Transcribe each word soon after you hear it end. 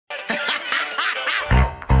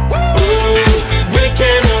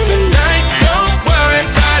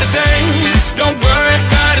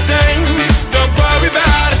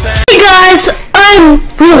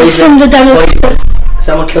Really, from the demo.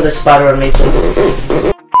 Someone kill the spider on me,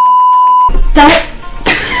 please.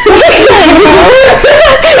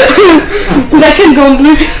 That can go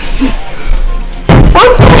blue.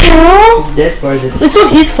 What the hell? He's dead, or is it? It's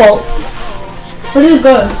not his fault. Where did it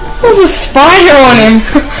go? There's a spider on him.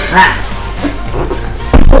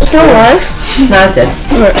 It's still alive? No, it's dead.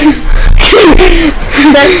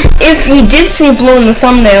 But if you did see blue in the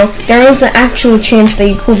thumbnail, there is an actual chance that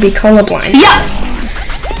you could be colorblind. Yeah.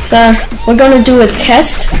 So we're gonna do a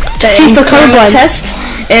test. See for colorblind. Test,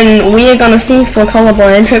 and we are gonna see for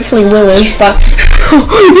colorblind. Hopefully, Will is, but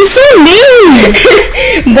You're so mean.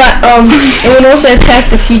 but it would also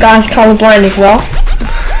test if you guys colorblind as well.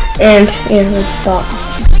 And yeah, let's start.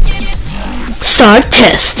 Start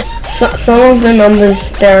test. So, some of the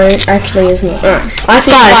numbers there actually isn't. Alright, I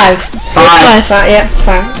see Five. five. Yeah,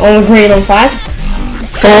 5. All agreed on 5. 4,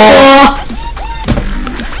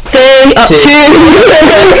 3, 2.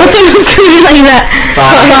 I thought it was gonna be like that.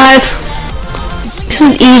 5. This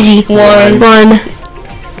is easy. 1.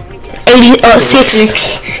 80.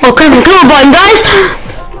 6. Oh, come on, guys.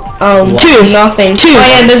 2. Nothing. 2. Oh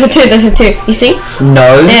yeah, there's a 2. There's a 2. You see?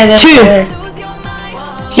 No. Yeah, there's 2.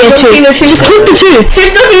 Yeah, 2. See the 2? Just click the 2. Sim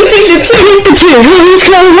doesn't see the 2. Click the 2. He's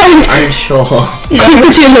colorblind. I'm sure. Click the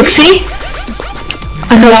 2. Look, see?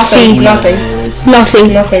 I can't see. Nothing.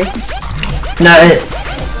 Nothing. No.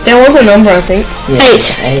 There was a number, I think. Yeah,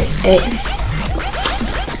 8. 8.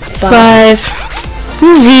 5.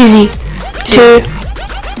 This is easy. 2.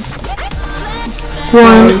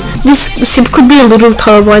 1. This could be a little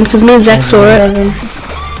colorblind because me and Zach saw it.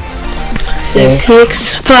 7.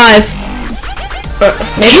 6. 5.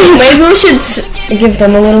 Maybe we should give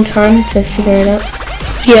them a little time to figure it out.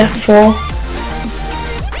 Yeah. 4.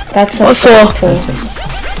 That's a 4. 4.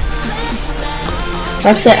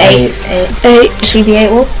 That's a 8. 8. See the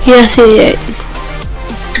 8 one? Yeah, see 8.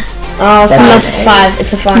 Oh, That's 5.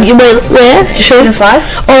 It's a 5. You wait, where? See Sure. the 5?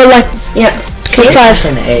 Or like Yeah. see 5. That's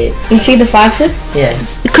an 8. You see the 5, sir? Yeah.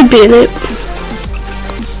 It could be an 8.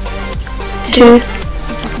 2.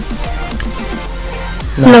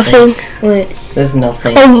 Nothing. Wait. There's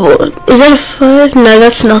nothing. Oh, is that a 5? No,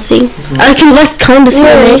 that's nothing. I can like kind of see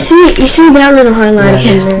Yeah, it. you see that little highlight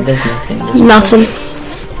No, in there? there's nothing. Nothing.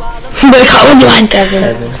 But colorblind.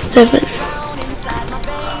 7. 7.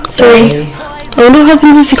 3. I wonder what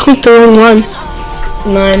happens if you click the wrong one.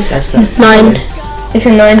 9. That's a 9. It's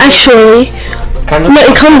a 9. Actually, kind of. no,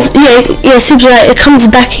 it comes. Yeah, Sib's right. It comes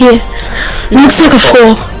back here. It looks like a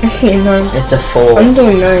 4. I see a 9. It's a 4. I'm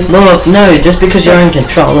doing 9. Look, no, just because you're in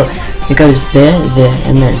control. Look, it goes there,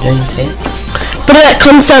 and then. Don't you see it? But it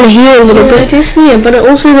comes down here a little I bit. do see it, but it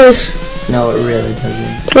also goes No, it really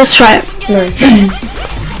doesn't. Let's try it. 9.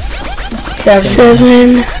 7.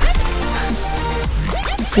 7.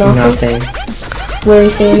 Nothing. Will you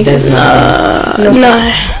see anything? There's nothing.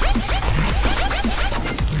 No.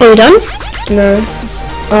 Are we done? No.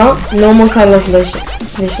 Oh, normal color vision.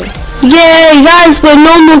 Yay, guys, we're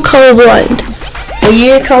normal colorblind. Are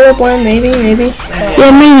you colorblind? Maybe.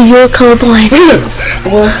 Yeah, maybe you're colorblind.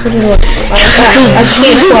 Well, put it up. I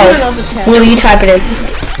see 12. Will you type it in?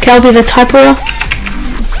 Can I be the typer?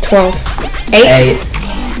 12. 8. 8.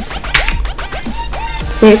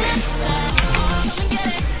 6.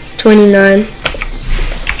 29.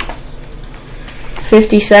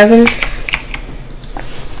 57.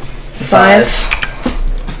 5.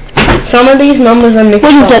 Some of these numbers are mixed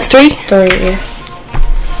up. What is that, 3? 3, yeah.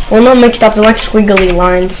 Well, not mixed up, they're like squiggly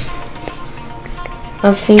lines.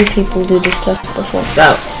 I've seen people do this test before.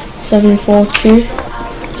 That. 7, 4, 2.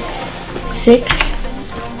 6.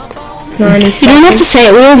 97. You don't have to say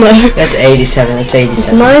it, we all know. That's 87. That's It's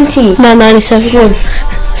 87. 90. No, 97. Sib.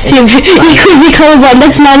 Sib, you could be colorblind,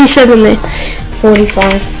 that's 97 there.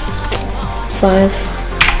 45. 5.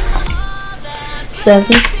 7.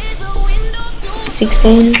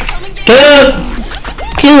 16.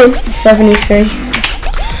 Kill him. 73.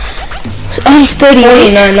 Oh, he's 38.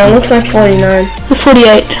 49. That looks like 49.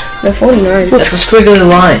 48. No, 49. That's a squiggly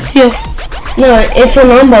line. Yeah. No, it's a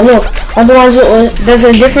number, look. Otherwise, there's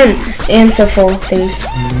a different answer for things.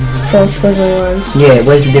 For squiggly lines. Yeah,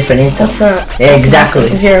 where's the different answer? That's not. Yeah, exactly.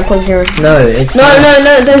 0, put 0. No, it's No,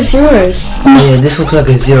 there's zeros. Yeah, this looks like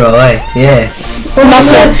a 0, eh? Yeah. Well,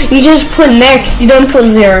 Nothing. no, you just put next, you don't put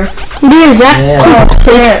 0. Yeah,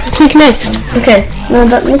 exactly. Yeah. Click next. Okay, no,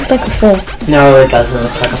 that looks like a 4. No, it doesn't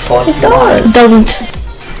look like a 4. It does. It doesn't.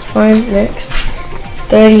 5, next.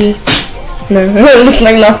 30. No, it looks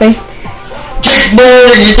like nothing.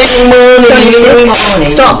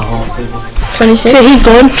 Stop. 26. Okay, he's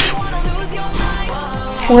gone.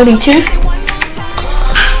 42.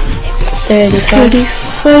 35.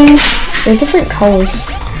 35. They're different colors.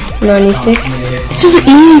 96. This is an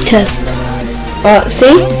easy test.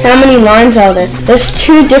 See? How many lines are there? There's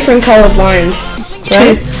 2 different colored lines.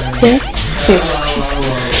 Right? Yeah. 2.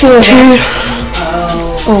 2 of them.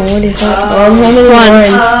 Oh, what is that? How many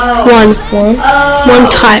lines? One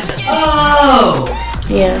type.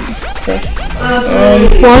 Yeah. Okay.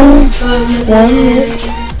 One.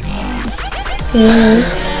 Yeah.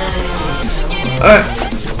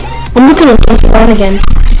 I'm looking at this. One again.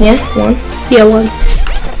 Yeah, 1. Yeah, one.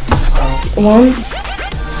 1.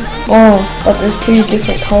 Oh, but there's 2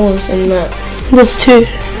 different colors in that. There's 2.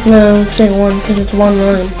 No, say 1 because it's 1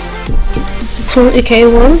 line. So, okay,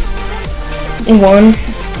 1. 1.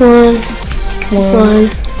 1. 1.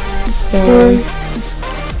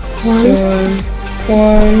 1.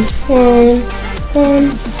 1.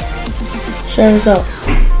 1. Shows up.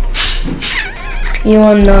 You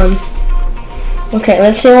won none. Okay,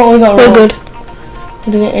 let's see what we got wrong. We're good.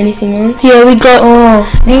 Did we get anything wrong? Yeah, we got. Oh,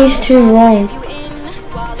 these 2 wrong.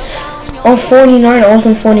 Oh, 49. It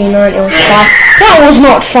wasn't 49. It was 5. That was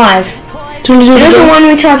not 5. Do you want to do Is it the again? one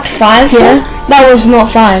we typed 5 for? Yeah. That was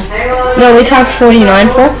not 5. No, we typed 49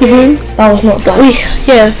 for. That was not 5.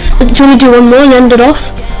 Yeah. Do you want to do one more and end it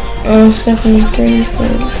off? 7, 3, 4,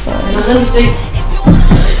 5.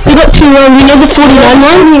 We got 2 wrong. You know the 49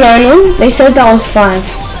 one? 49 one? They said that was 5.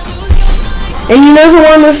 And you know the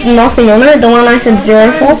one with nothing on it? The one I said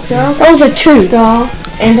 0 for? That was a 2. Star.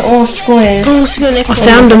 And all square. I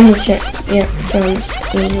found them. Yeah, found it.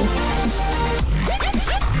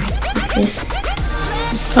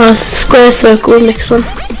 Square, circle, next one.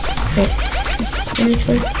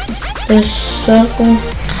 The circle.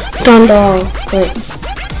 Done. Star. Wait.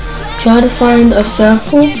 Try to find a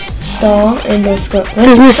circle, star, and a square.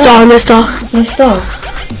 There's no star, no star. No star.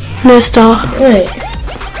 No star. Wait.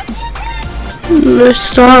 No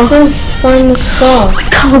star. It says find the star.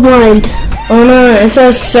 Colorblind. Oh no, it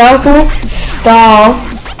says circle, star,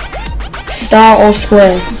 or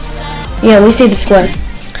square. Yeah, we see the square.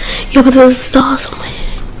 Yeah, but there's a star somewhere.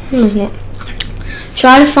 No, it's not.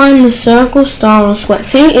 Try to find the circle, star, or square.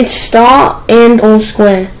 See, it's star and or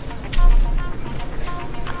square.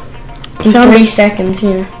 In Found 3 it. seconds,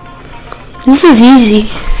 yeah. This is easy.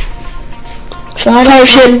 Try to Pirate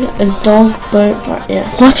ship. find a dog, boat, yeah.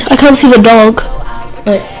 What? I can't see the dog.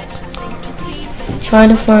 Wait. Try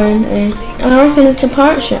to find a... I reckon it's a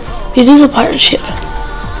pirate ship. It is a pirate ship.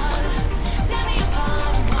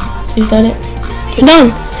 Is that it? You're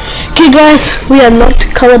done. Okay, guys, we are not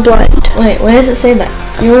colorblind. Wait, where does it say that?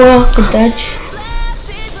 You are the Dutch.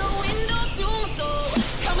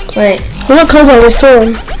 Wait. We're not colorblind, we saw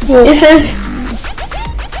them. It says...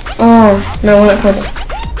 Oh, no, we're not colorblind.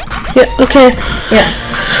 Yeah, okay. Yeah.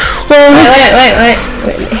 Well,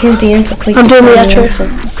 Wait. Here's the answer. Please. I'm doing the outro.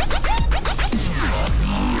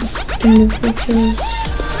 In the pictures,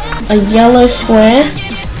 a yellow square,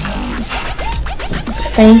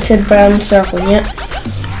 fainted brown circle. Yep.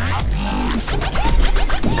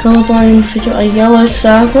 Colorblind picture, a yellow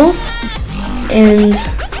circle, and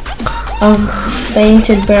a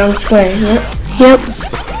fainted brown square. Yep. Yep.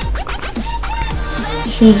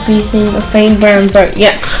 Should be seeing a faint brown boat.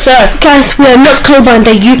 Yep. So, Guys, we are not colorblind.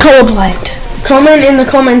 Are you colorblind? comment in the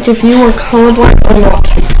comments if you were colorblind or not.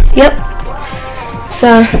 Yep.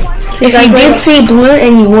 So, if you did see blue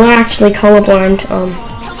and you were actually colorblind,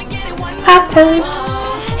 Happy.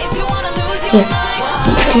 yeah.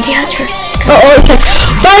 Do the outro. Oh, okay.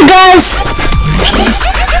 Bye, guys.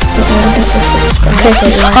 Okay. Okay,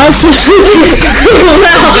 guys,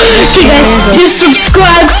 just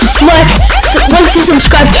subscribe, like, once you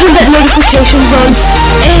subscribe, turn that notifications on,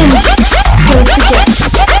 and